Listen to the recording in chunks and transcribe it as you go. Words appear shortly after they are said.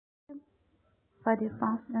for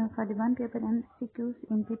the one paper MCQs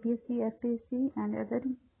in PPSC, FPSC, and other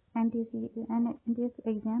NTS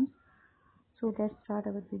exams. So let's start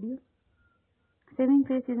our video. Saving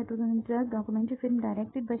Face is a 2012 documentary film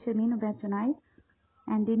directed by Sharmeen Obaid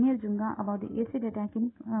and Daniel Junga about the acid attack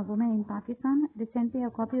in women in Pakistan. Recently, a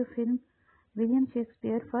copy of film William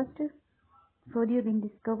Shakespeare's first folio been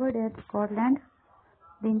discovered at Scotland.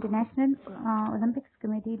 The International Olympics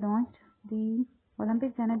Committee launched the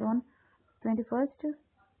Olympic Channel on 21st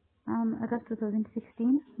August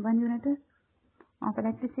 2016. 1 unit of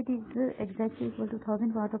electricity is exactly equal to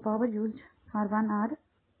 1000 watt of power used for 1 hour.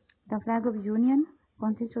 The flag of Union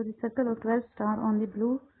consists of the circle of 12 stars on the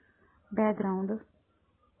blue background.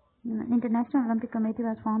 International Olympic Committee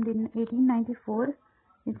was formed in 1894.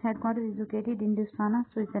 Its headquarters is located in Lausanne,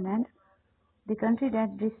 Switzerland. The country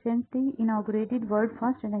that recently inaugurated world's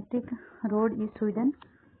first electric road is Sweden.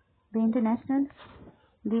 The International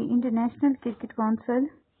Cricket Council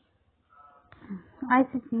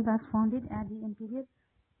 (ICC) was founded at the Imperial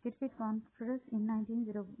Cricket Conference in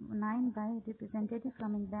 1909 by representatives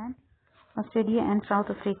from England, Australia, and South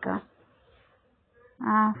Africa.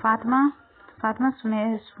 Fatma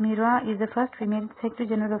Sumirwa is the first female Secretary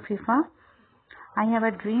General of FIFA. I Have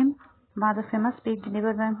a Dream was a famous speech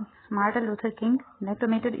delivered by Martin Luther King.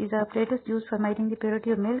 Lactometer is a apparatus used for measuring the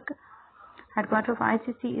purity of milk. Headquarters of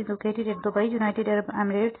ICC is located at Dubai, United Arab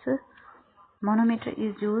Emirates. Manometer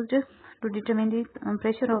is used to determine the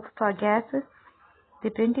pressure of a gas. The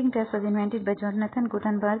printing press was invented by Jonathan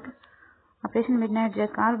Gutenberg. Operation Midnight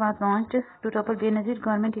Jackal was launched to topple Benazir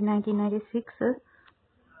government in 1996.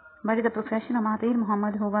 What is the profession of Mahathir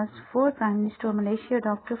Mohamad, who was 4th Prime Minister of Malaysia,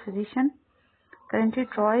 doctor, physician? Currently,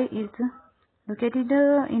 Troy is located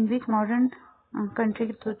in which modern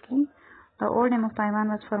country? Turkey. The old name of Taiwan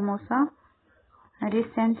was Formosa.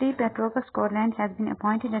 Recently, Petroca Scotland has been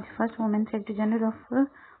appointed as the first woman Secretary General of the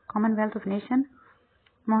Commonwealth of Nations.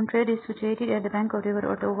 Montreal is situated at the bank of River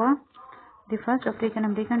Ottawa. The first African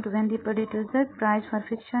American to win the Pulitzer Prize for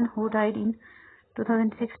Fiction, who died in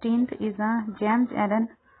 2016, is James Allen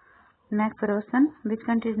McPherson. Which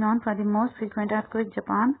country is known for the most frequent earthquake?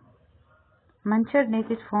 Japan. Manchar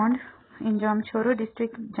Lake is found in Jamshoro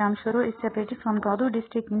district. Jamshoro is separated from Dadu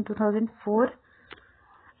district in 2004.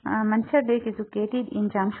 Manchar Lake is located in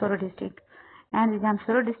Jamshoro district, and the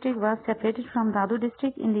Jamshoro district was separated from Dadu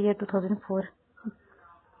district in the year 2004.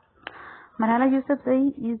 Malala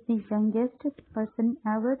Yousafzai is the youngest person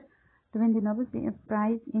ever to win the Nobel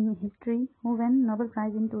Prize in History, who won Nobel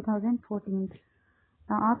Prize in 2014.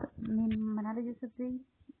 Malala Yousafzai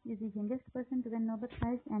is the youngest person to win Nobel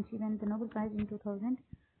Prize, and she won the Nobel Prize in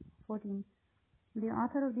 2014. The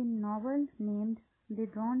author of the novel named The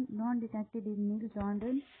Drone Detective is Neil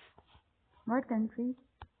Jordan. What country?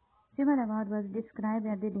 Similar award was described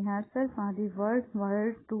at the rehearsal for the World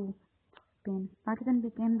War II. Spain. Pakistan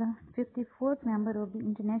became the 54th member of the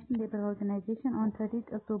International Labour Organization on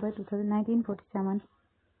 30th October 1947.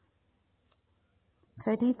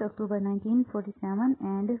 30th October 1947,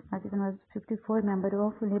 and Pakistan was 54th member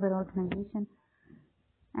of Labour Organization,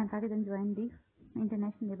 and Pakistan joined the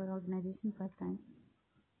International Labour Organization first time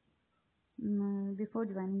before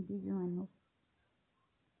joining the UNO.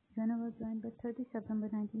 UNO was joined by 30 September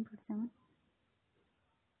 1947.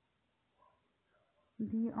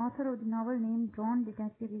 The author of the novel named Drone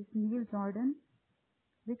Detective is Neil Jordan.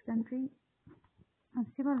 Which country?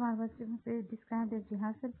 Civil War was described as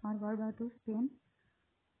rehearsal for World War II. Spain.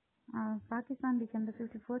 Pakistan became the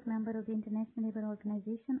 54th member of the International Labour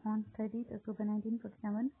Organization on 30th October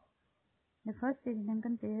 1947. The first Sri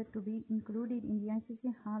Lankan player to be included in the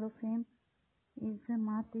ICC Hall of Fame is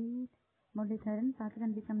Mahathir Muralitharan.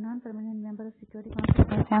 Pakistan became non-permanent member of Security Council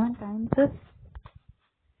for 7 times.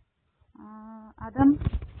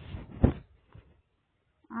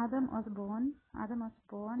 Adam Osborne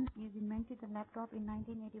is invented the laptop in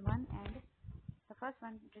 1981, and the first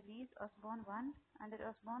one released Osborne 1 under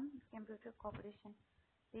Osborne Computer Corporation.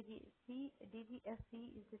 DGSC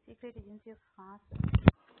is the secret agency of France.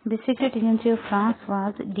 The secret agency of France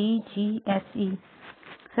was DGSE.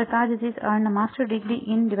 Sartaj Aziz earned a master's degree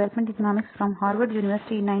in development economics from Harvard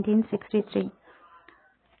University in 1963.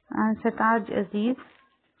 Sartaj Aziz,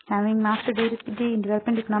 having master's degree in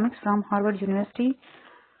development economics from Harvard University.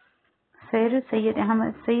 Syed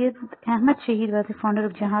Ahmad Shahid was the founder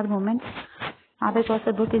of Jihad movement. Abe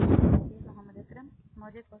Kausar book is written by Sheikh Muhammad Akram.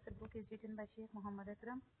 Maude Kausar book is written by Sheikh Muhammad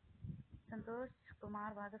Akram. Santosh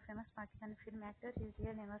Kumar was a famous Pakistani film actor. His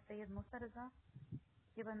real name was Syed Musa Raza.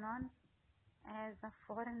 He was known as the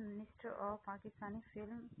foreign minister of Pakistani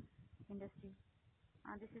film industry.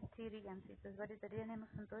 This is theory MCQs. What is the real name of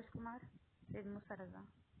Santosh Kumar? Syed Musa Raza.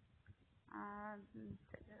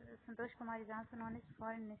 Santosh Kumar is also known as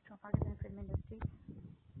Foreign Minister of Pakistan film industry.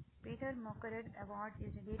 Peter Mokharad Award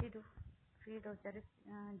is related to field of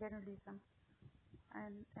journalism.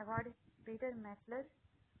 And award is Peter Mackler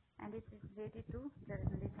and it is related to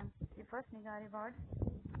journalism. The first Nigar Award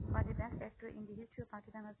for the best actor in the history of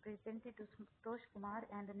Pakistan was presented to Santosh Kumar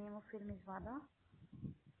and the name of film is Wada.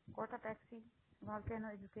 Cotopaxi volcano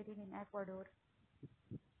is located in Ecuador.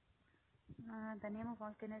 The name of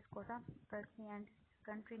volcano is Cotopaxi and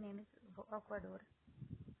country name is Ecuador.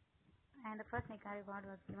 And the first Nigar Award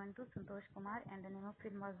was given to Santosh Kumar and the name of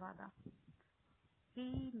film was Wada.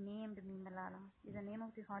 He Named Me Malala is the name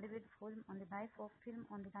of the Hollywood film on the life of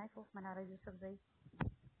Malala Yousafzai.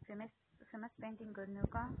 Famous painting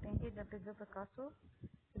Guernica, painted by Pablo Picasso.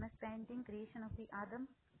 Famous painting Creation of the Adam,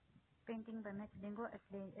 painting by Max Dingo,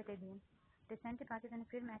 Italian. Recent Pakistani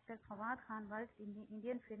film actor Fawad Khan worked in the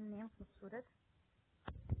Indian film name Khubsurat.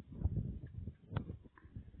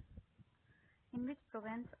 In which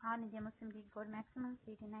province All India Muslim League got maximum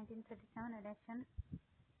seat in 1937 election?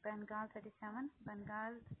 Bengal 37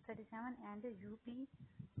 and UP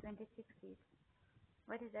 26 seats.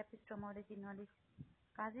 What is epistemology knowledge?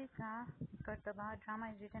 Qazi Ka Kartaba drama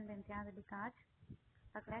is written by Imtiaz Ali Kaj.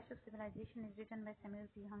 A Clash of Civilization is written by Samuel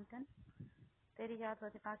P. Huntington. Teri Yaad was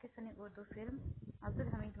a Pakistani Urdu film. Abdul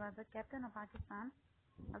Hamid was the captain of Pakistan.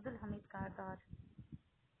 Abdul Hamid Kardar.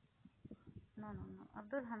 No.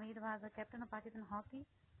 Abdul Hamid was the captain of Pakistan hockey.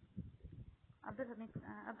 Abdul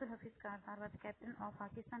Hafiz Kardar was captain of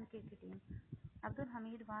Pakistan cricket team. Abdul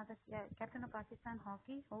Hamid was the captain of Pakistan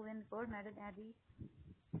hockey who won gold medal at the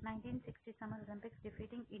 1960 Summer Olympics,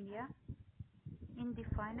 defeating India in the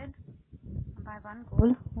final by 1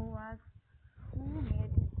 goal. Who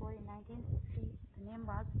made this score in 1960? The name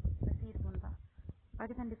was Nasir Bunda.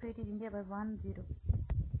 Pakistan defeated India by 1-0.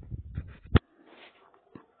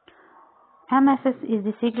 MSS is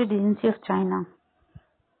the secret agency of China.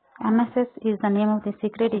 MSS is the name of the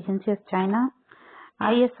secret agency of China.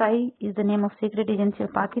 ISI is the name of secret agency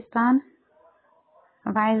of Pakistan,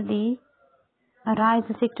 while the RA is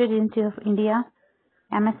the secret agency of India.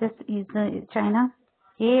 MSS is China.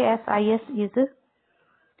 ASIS is the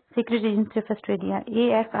secret agency of Australia.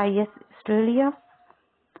 ASIS Australia.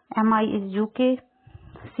 MI is UK.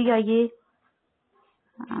 CIA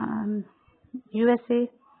USA.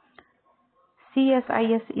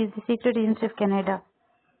 CSIS is the secret agency of Canada.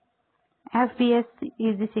 FBS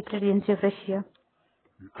is the secret agency of Russia.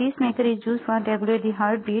 Pacemaker is used for regulate the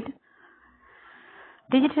heartbeat.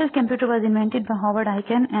 Digital computer was invented by Howard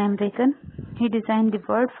Aiken, an American. He designed the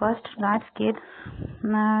world's first large-scale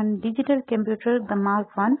digital computer, the Mark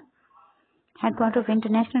I. Headquarters of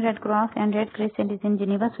International Red Cross and Red Crescent is in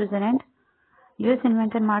Geneva, Switzerland. U.S.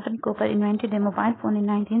 inventor Martin Cooper invented a mobile phone in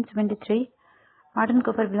 1973. Martin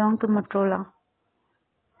Cooper belonged to Motorola.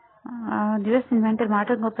 U.S. inventor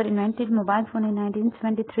Martin Cooper invented mobile phone in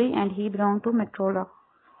 1973 and he belonged to Motorola.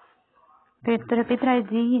 Petra is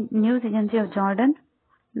the news agency of Jordan.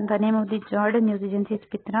 The name of the Jordan news agency is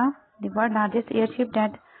Petra. The world's largest airship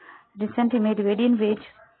that recently made Canadian wage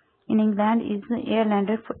in England is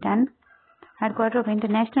Airlander 10. Headquarters of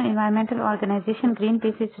International Environmental Organization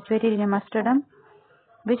Greenpeace is situated in Amsterdam.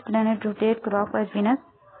 Which planet rotates clockwise? Venus.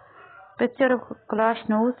 Picture of Kailash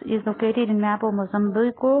nose is located in map of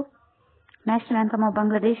Mozambique. National anthem of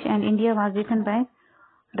Bangladesh and India was written by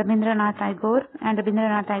Rabindranath Tagore, and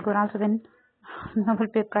Rabindranath Tagore also won Nobel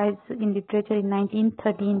Prize in Literature in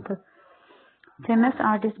 1913. Famous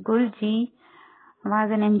artist Gul G was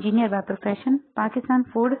an engineer by profession. Pakistan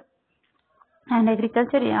Food and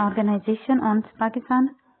Agriculture Organization on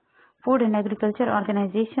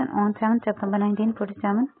 7 September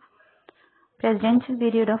 1947. Presidential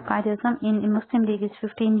period of Qaidism in Muslim League is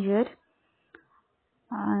 15 years.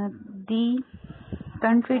 The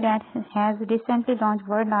country that has recently launched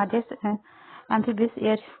world's largest amphibious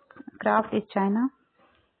aircraft is China.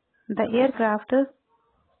 The aircraft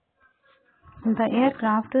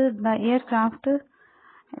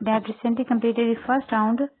that recently completed its first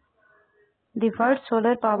round, the first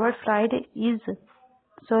solar-powered flight, is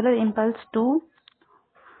Solar Impulse 2,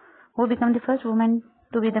 who became the first woman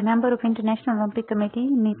to be the member of International Olympic Committee,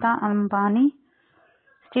 Nita Ambani.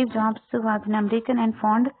 Steve Jobs was an American and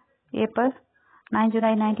founded Apple. 9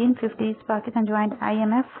 July 1950s, Pakistan joined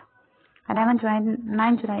IMF. 9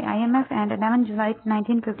 July IMF and 11 July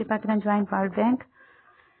 1950, Pakistan joined World Bank.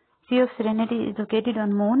 Sea of Serenity is located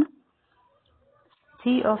on Moon.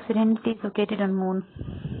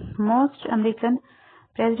 Most American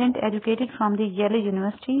president educated from the Yale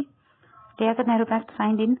University. Liaquat Nehru Pact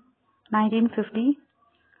signed in 1950.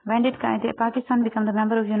 When did Pakistan become the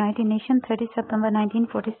member of United Nations? 30 September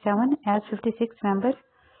 1947 as 56th member.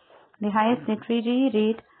 The highest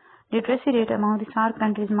literacy rate among the SAARC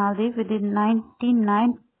countries: Maldives with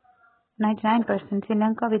 99%, Sri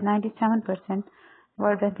Lanka with 97%.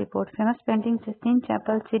 World Bank report. Famous painting: Sistine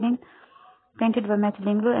Chapel ceiling, painted by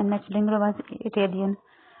Michelangelo, and Michelangelo was Italian.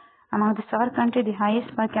 Among the SAARC countries, the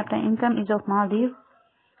highest per capita income is of Maldives.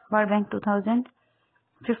 World Bank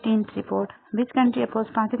 2015 report. Which country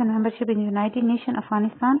opposed Pakistan membership in the United Nations?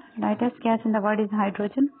 Afghanistan. Lightest gas in the world is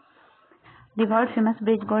hydrogen. The world famous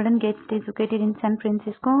bridge Golden Gate is located in San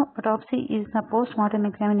Francisco. Autopsy is the post-mortem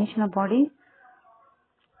examination of body.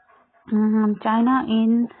 China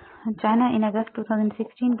in August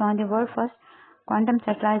 2016 launched the world first quantum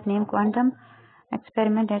satellite named Quantum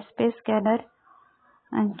Experiment at Space Scalar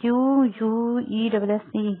and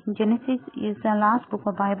QUESC. Genesis is the last book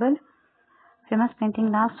of Bible. Famous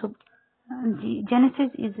painting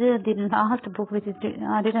Genesis is the last book which is written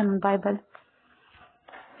on Bible.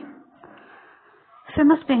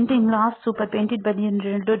 Famous painting Last Supper painted by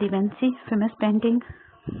Leonardo da Vinci. Famous painting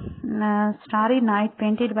Starry Night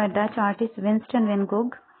painted by Dutch artist Vincent van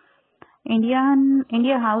Gogh.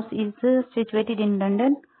 India House is situated in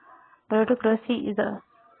London. Plutocracy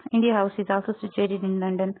India House is also situated in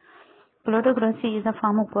London. Plutocracy is a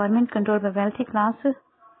form of government controlled by wealthy class.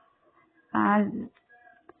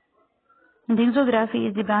 Lexicography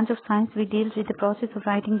is the branch of science which deals with the process of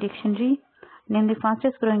writing dictionary. Name the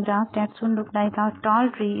fastest growing grass that soon look like a tall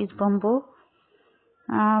tree is bamboo.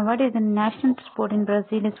 What is the national sport in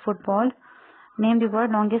Brazil? Is football. Name the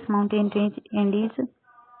world's longest mountain range, Andes.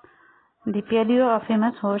 The Palio, a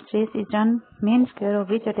famous horse race, is done main square of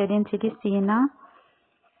which Italian city is Siena.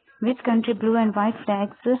 Which country blue and white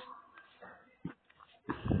flags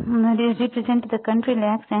represent the country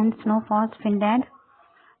lakes and snowfalls? Finland.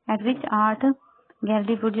 At which art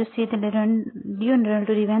gallery would you see the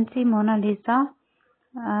Leonardo da Vinci Mona Lisa?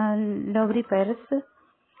 Louvre, Paris.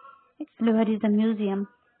 Louvre is a museum.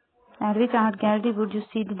 At which art gallery would you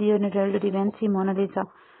see the Leonardo da Vinci Mona Lisa?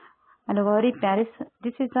 Louvre, Paris.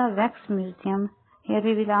 This is a wax museum. Here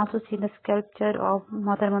we will also see the sculpture of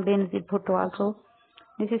Mohtarama Benazir Bhutto also.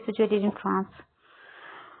 This is situated in France.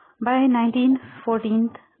 By 1914,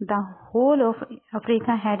 the whole of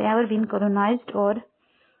Africa had ever been colonized or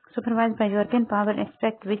supervised by European power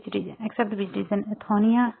except which region?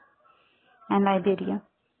 Ethiopia and Liberia.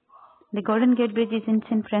 The Golden Gate Bridge is in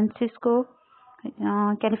San Francisco,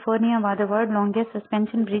 California, was the world's longest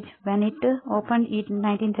suspension bridge when it opened in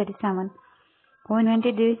 1937. Who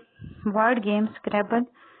invented the word game Scrabble?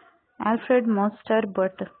 Alfred Monster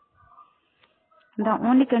Butt. The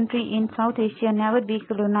only country in South Asia never be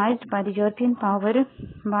colonized by the European power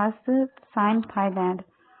was Thailand.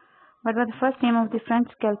 What was the first name of the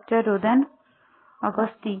French sculptor Rodin?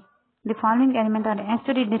 Auguste. The following elements are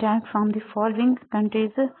actually derived from the following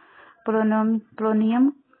countries: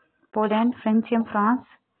 polonium, Poland; francium, France;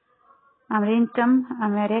 americium,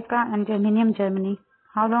 America; and germanium, Germany.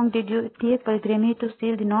 How long did you take pilgrimage to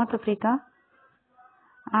see the North Africa?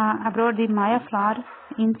 Abroad the Maya flower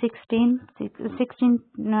in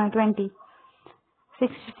 1620.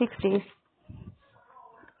 66 days.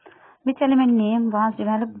 Which element name was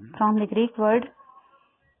developed from the Greek word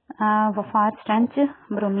for strength?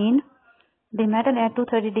 Bromine. The metal at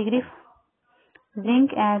 230 degrees,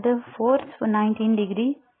 zinc at 419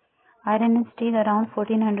 degrees, iron and steel around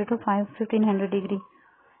 1400 to 1500 degrees.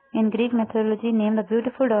 In Greek mythology, name the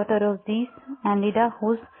beautiful daughter of Zeus and Leda,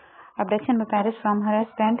 whose abduction by Paris from her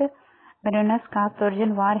husband Meriones cast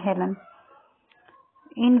origin war Helen.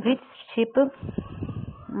 In which ship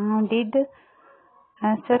did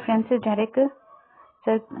Sir Francis Drake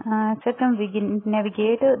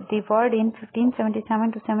circumnavigate the world in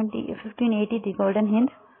 1577 to 1580, the Golden Hind?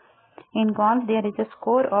 In golf, there is a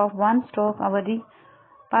score of 1 stroke over the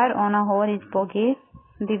par on a hole is bogey.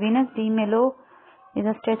 The Venus de Milo is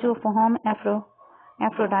a statue of home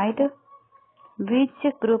Aphrodite.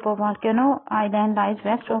 Which group of volcano island lies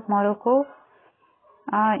west of Morocco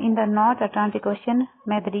in the North Atlantic Ocean?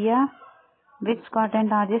 Madeira. Which Scotland's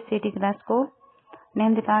largest city? Glasgow.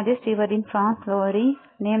 Name the largest river in France. Loire.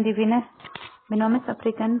 Name the venomous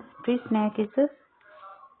African tree snake is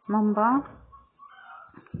Mamba.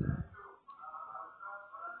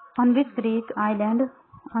 On which Greek island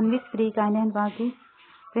was the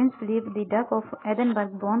Prince Philip the Duke of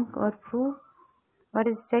Edinburgh born? Corfu. What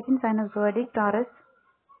is the second sign of zodiac? Taurus.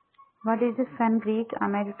 What is the Fenugreek, a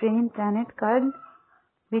Mediterranean planet? Carl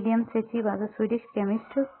William Secchi was a Swedish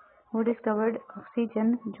chemist who discovered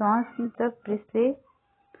oxygen. John Priestley.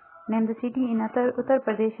 Name the city in Uttar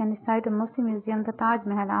Pradesh and site of Muslim Museum, the Taj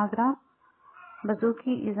Mahal, Agra.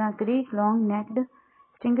 Bouzouki is a Greek long-necked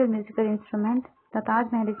stringed musical instrument. The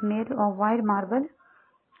Taj Mahal is made of white marble.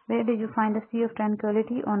 Where did you find the Sea of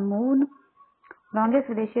Tranquility? On Moon. Longest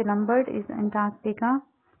glacier numbered is Antarctica.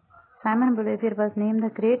 Simon Bolivar was named the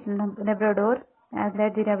Great Labrador, as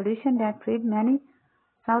led the revolution that freed many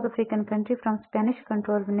South African countries from Spanish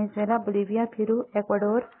control. Venezuela, Bolivia, Peru,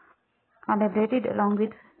 Ecuador are liberated along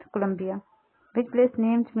with Colombia. Which place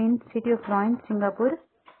names mean City of Lions? Singapore.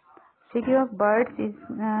 Study of birds is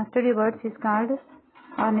called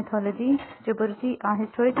ornithology. Jaburji, a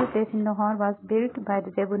historical place in Lahore, was built by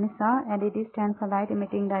the Jebunisa. LED stands for light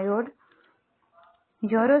emitting diode.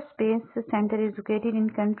 Eurospace Center is located in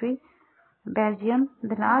country Belgium.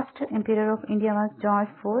 The last emperor of India was George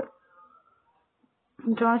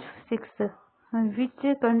VI. Which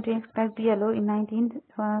country expelled PLO in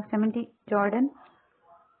 1970? Jordan.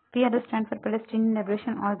 PLO stands for Palestinian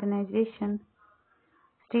Liberation Organization.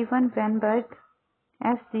 Stephen Weinberg,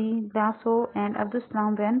 S.C. Glasso, and Abdul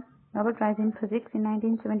Salam Wen Nobel Prize in Physics in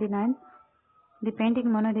 1979. The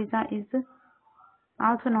painting Mona Lisa is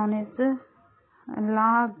also known as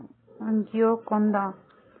La Gioconda.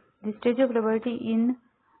 The Statue of Liberty in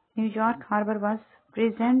New York Harbor was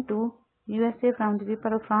presented to USA from the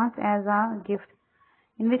people of France as a gift.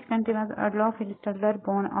 In which country was Adolf Hitler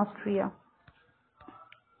born? Austria.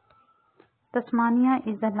 Tasmania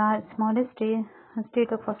is the smallest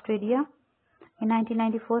state of Australia. In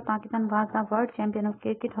 1994, Pakistan was the world champion of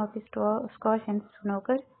cricket, hockey, squash and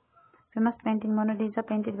snooker. Famous painting Mona Lisa,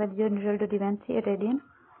 painted by Leonardo da Vinci, Italian.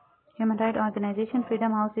 Human Rights Organization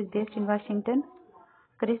Freedom House is based in Washington.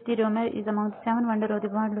 Cristo de Roma is among the 7 wonders of the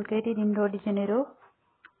world, located in Rio de Janeiro.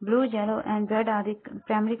 Blue, yellow and red are the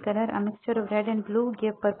primary color. A mixture of red and blue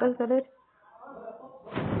gave purple color.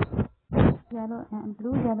 Yellow,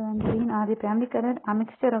 yellow and green are the primary color. A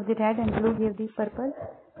mixture of the red and blue gave the purple.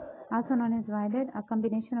 Also known as violet, a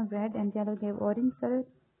combination of red and yellow gave orange color,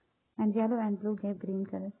 and yellow and blue gave green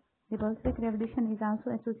color. The Bolshevik Revolution is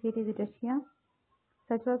also associated with Russia.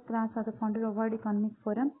 Sajjad Klaas was the founder of World Economic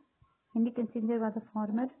Forum. Henry Kissinger was a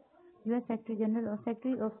former U.S. Secretary General or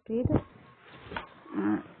Secretary of State.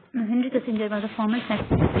 Henry Kissinger was a former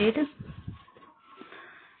Secretary of State.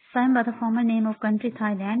 Siam was the former name of country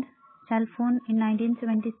Thailand. Cell phone in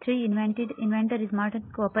 1973 inventor is Martin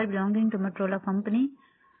Cooper, belonging to Motorola Company.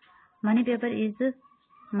 Money paper is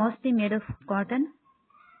mostly made of cotton.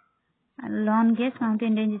 Longest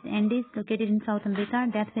mountain range is Andes, located in South America.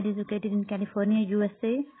 Death Valley is located in California,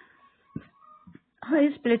 USA.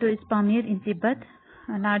 Highest plateau is Pamir in Tibet.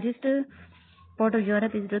 Largest port of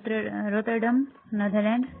Europe is Rotterdam,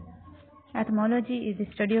 Netherlands. Etymology is the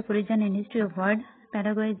study of origin and history of word.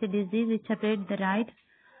 Pedagogy is the disease which separates the right.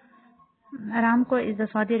 Aramco is the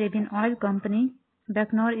Saudi Arabian oil company.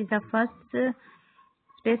 Baikonur is the first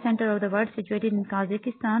space center of the world, situated in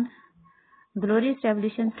Kazakhstan. Glorious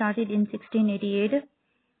Revolution started in 1688.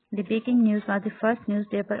 The Peking News was the first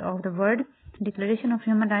newspaper of the world. Declaration of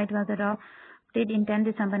Human Rights was adopted in 10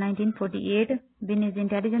 December 1948. BIN is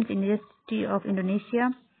Intelligence University of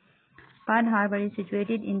Indonesia. Pearl Harbor is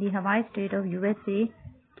situated in the Hawaii state of USA.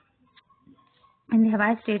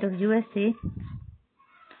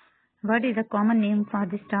 What is the common name for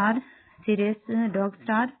the star? Sirius dog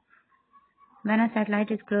star. When a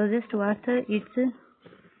satellite is closest to Earth, its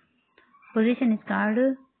position is called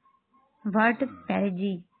vert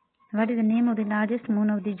perigee. What is the name of the largest moon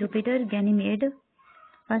of the Jupiter? Ganymede.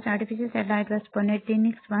 First artificial satellite was Sputnik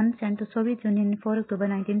 1, sent to Soviet Union on 4 October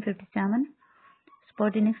 1957.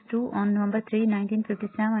 Sputnik 2 on November 3,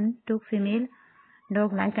 1957 took female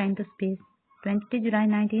dog Laika into space. 20 July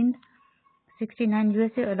 1969,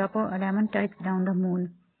 USA Apollo 11 touched down the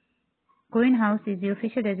moon. Coin House is the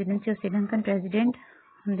official residence of Sri Lankan President.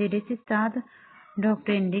 The Desistad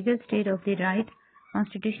Doctrine, legal state of the right,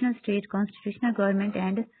 constitutional state, constitutional government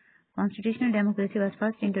and constitutional democracy was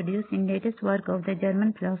first introduced in latest work of the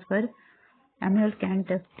German philosopher Immanuel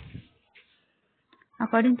Kant.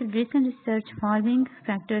 According to recent research, following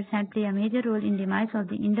factors had played a major role in demise of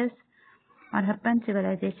the Indus or Harappan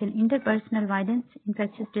civilization: interpersonal violence,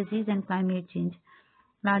 infectious disease, and climate change.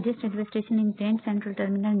 Largest railway station in Grand Central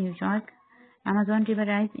Terminal, New York. Amazon River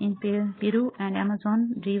rise in Peru, and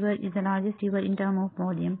Amazon River is the largest river in terms of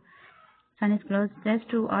volume. Sun is closest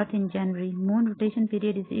to Earth in January. Moon rotation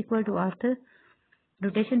period is equal to Earth.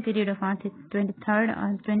 Rotation period of Earth is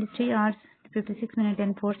 23 hours, 56 minutes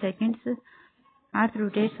and 4 seconds. Earth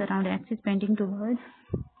rotates around axis pointing towards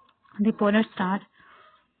the polar star.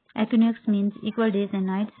 Equinox means equal days and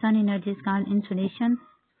nights. Sun energy is called insolation.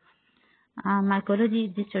 Mycology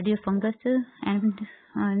is the study of fungus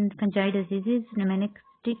and fungi diseases.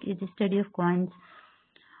 Numismatic is the study of coins.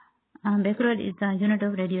 Becquerel is the unit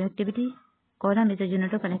of radioactivity. Coulomb is the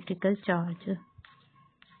unit of electrical charge.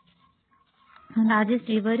 Largest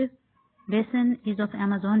river basin is of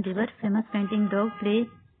Amazon River. Famous painting dog play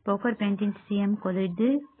poker painting CM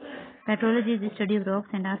Collodi. Petrology is the study of rocks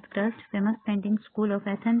and earth crust. Famous painting School of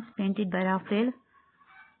Athens painted by Raphael.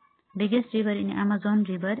 Biggest river in Amazon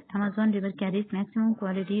River. Amazon River carries maximum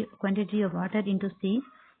quantity of water into sea.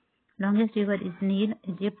 Longest river is Nile,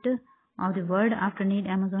 Egypt of the world. After Nile,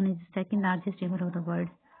 Amazon is the second largest river of the world.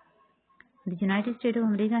 The United States of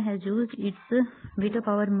America has used its veto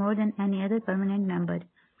power more than any other permanent member.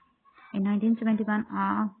 In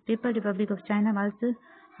 1971, People's Republic of China was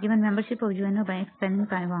given membership of UNO by expelling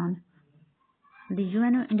Taiwan. The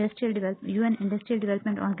UN Industrial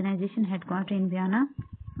Development Organization headquartered in Vienna.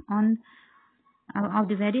 Of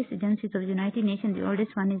the various agencies of the United Nations, the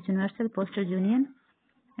oldest one is Universal Postal Union.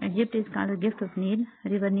 Egypt is called the gift of Nile.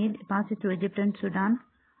 River Nile passes through Egypt and Sudan.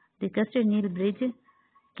 The Crested Nile Bridge,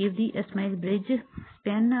 Kivdi Ismail Bridge,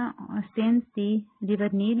 spans the River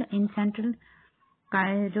Nile in central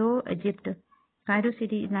Cairo, Egypt. Cairo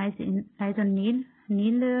city lies on Nile.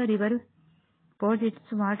 Nile River pours its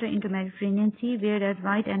water into Mediterranean Sea, whereas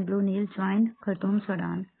white and blue Nile join Khartoum,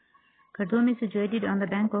 Sudan. Khartoum is situated on the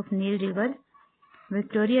bank of Nile River.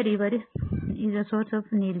 Victoria River is a source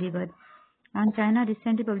of Nile River. On China,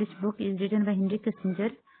 recently published book is written by Henry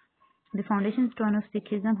Kissinger. The foundation stone of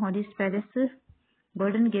Sikhism, Holy Palace,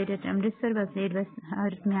 Golden Gate at Amritsar was laid by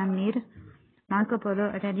Myanmar. Marco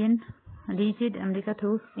Polo, Italian, reached America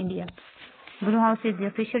through India. Blue House is the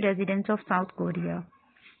official residence of South Korea.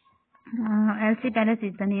 Elysee Palace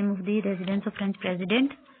is the name of the residence of French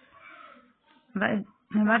president.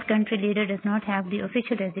 What country leader does not have the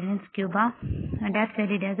official residence? Cuba. Death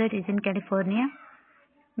Valley Desert is in California.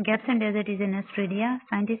 Gibson Desert is in Australia.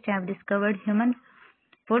 Scientists have discovered human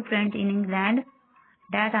footprint in England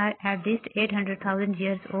that are at least 800,000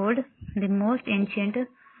 years old, the most ancient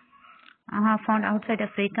found outside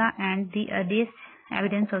Africa, and the earliest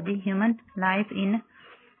evidence of the human life in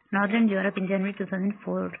Northern Europe in January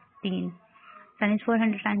 2014. Sun is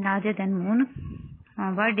 400 times larger than Moon.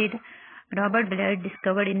 What did Robert Baird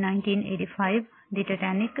discovered in 1985? The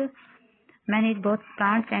Titanic. Man eat both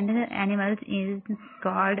plants and animals is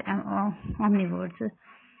called omnivores.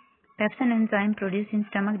 Pepsin enzyme produced in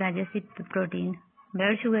stomach digested protein.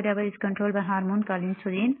 Blood sugar level is controlled by hormone called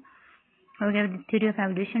insulin. We have the theory of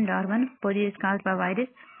evolution. Darwin. Polio is caused by virus.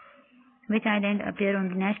 Which island appear on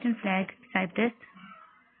the national flag? Cyprus.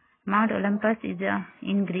 Mount Olympus is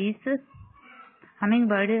in Greece.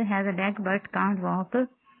 Hummingbird has a leg but can't walk.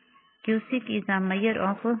 Cusick is a measure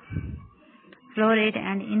of flow rate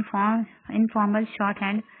and informal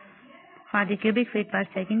shorthand for the cubic feet per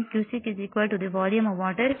second. Cusick is equal to the volume of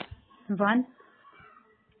water 1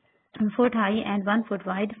 foot high and 1 foot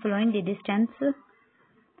wide flowing the distance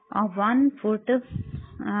of 1 foot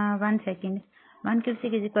 1 second. 1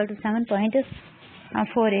 cusick is equal to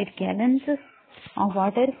 7.48 gallons of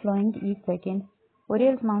water flowing each second.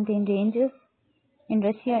 Urals mountain range in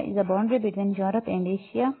Russia is a boundary between Europe and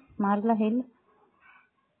Asia. Margla Hill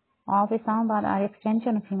of Islamabad are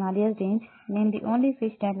extension of Himalayas range. Name the only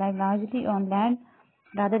fish that live largely on land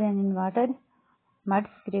rather than in water. Mud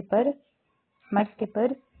skipper. Breast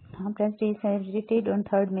is celebrated on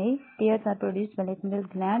 3rd May. Tears are produced by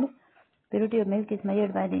milk gland. Purity of milk is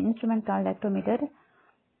measured by the instrument called lactometer.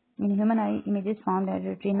 In human eye, images formed at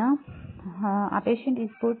retina. A patient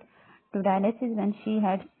is put to dialysis when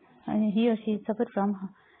he or she suffered from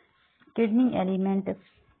kidney ailment.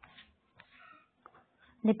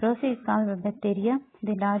 Leprosy is caused by bacteria.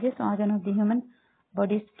 The largest organ of the human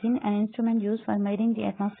body is skin. An instrument used for measuring the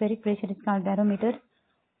atmospheric pressure is called barometer.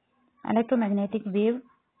 Electromagnetic wave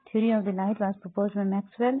theory of the light was proposed by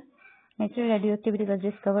Maxwell. Natural radioactivity was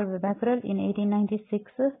discovered by Becquerel in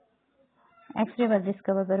 1896. X-ray was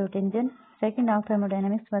discovered by Roentgen. Second law of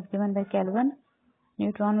thermodynamics was given by Kelvin.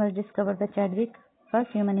 Neutron was discovered by Chadwick.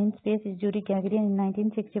 First human in space is Yuri Gagarin in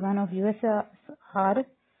 1961 of USSR,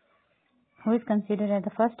 who is considered as the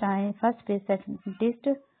first space scientist.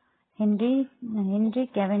 Henry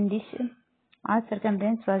Cavendish. Earth's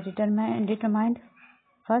circumference was determined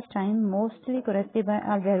first time mostly correctly by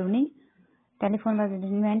Al-Biruni. Telephone was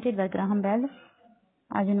invented by Graham Bell.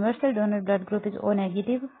 A universal donor blood group is O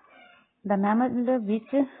negative. The mammal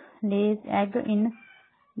which lays egg in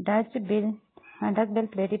duckbill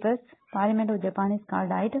platypus. Parliament of Japan is called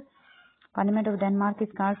Light. Parliament of Denmark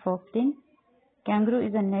is called Folketing. Kangaroo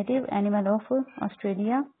is a native animal of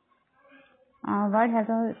Australia. World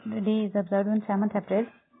Health Day is observed on 7th April.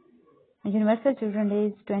 Universal Children's Day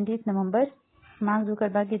is 20th November. Mark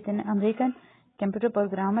Zuckerberg is an American computer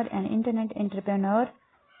programmer and internet entrepreneur.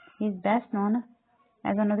 He is best known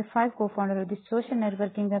as one of the 5 co-founders of the social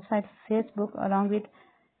networking website Facebook, along with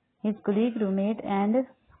his college roommate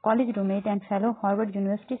and fellow Harvard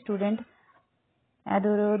University student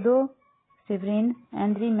Eduardo Severin,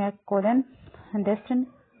 Andrew McCollum, Destin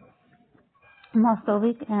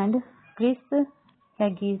Moskovic, and Chris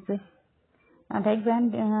Hegges. Big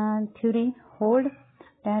Bang theory holds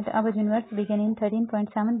that our universe began in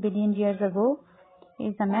 13.7 billion years ago. It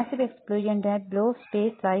is a massive explosion that blows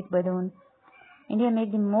space like balloon. India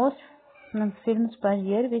makes the most films per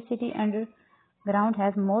year. Which city underground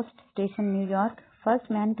has most station? New York. First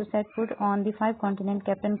man to set foot on the 5 continents,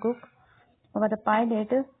 Captain Cook. Over the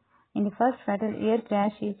pilot in the first fatal air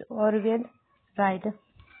crash is Orville Wright.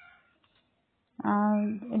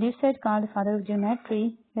 Elucid called father of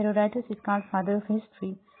geometry. Herodotus is called father of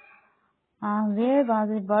history. Where was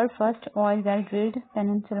the world's first oil well drilled?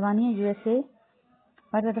 Pennsylvania, USA.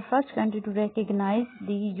 What was the first country to recognize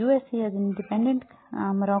the USA as independent?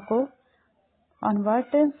 Morocco. On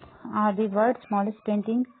what are the world's smallest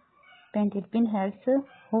painted pinheads?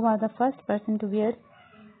 Who was the first person to wear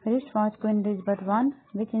wristwatch? Queen Elizabeth I.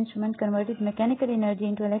 Which instrument converted mechanical energy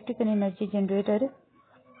into electrical energy? Generator.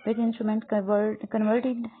 Which instrument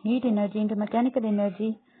converted heat energy into mechanical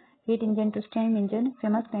energy? Heat engine to steam engine.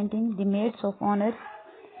 Famous painting, The Maids of Honor,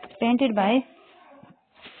 painted by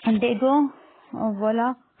Diego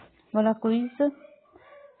Velázquez.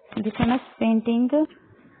 The famous painting,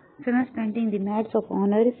 The Maids of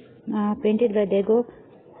Honor, painted by Diego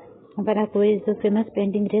Velázquez. Famous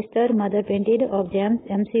painting, Richter, Mother, painted of James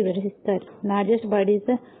M.C. Richter. Largest bird is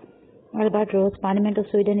albatross. Parliament of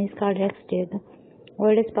Sweden is called Riksdag.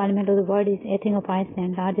 Oldest parliament of the world is Athens of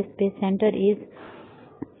Iceland. Largest space center is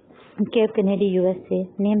Cape Kennedy, USA.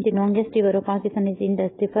 Name the longest river of Pakistan is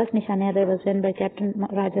Indus. The first Nishane-e-Azhar was won by Captain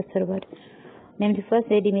Raja Sarwar. Name the first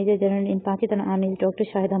lady Major General in Pakistan Army is Dr.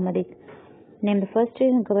 Shahida Malik. Name the first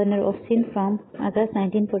governor of Sindh from August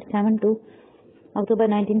 1947 to October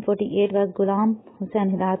 1948 was Ghulam Hussain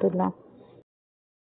Hidayatullah.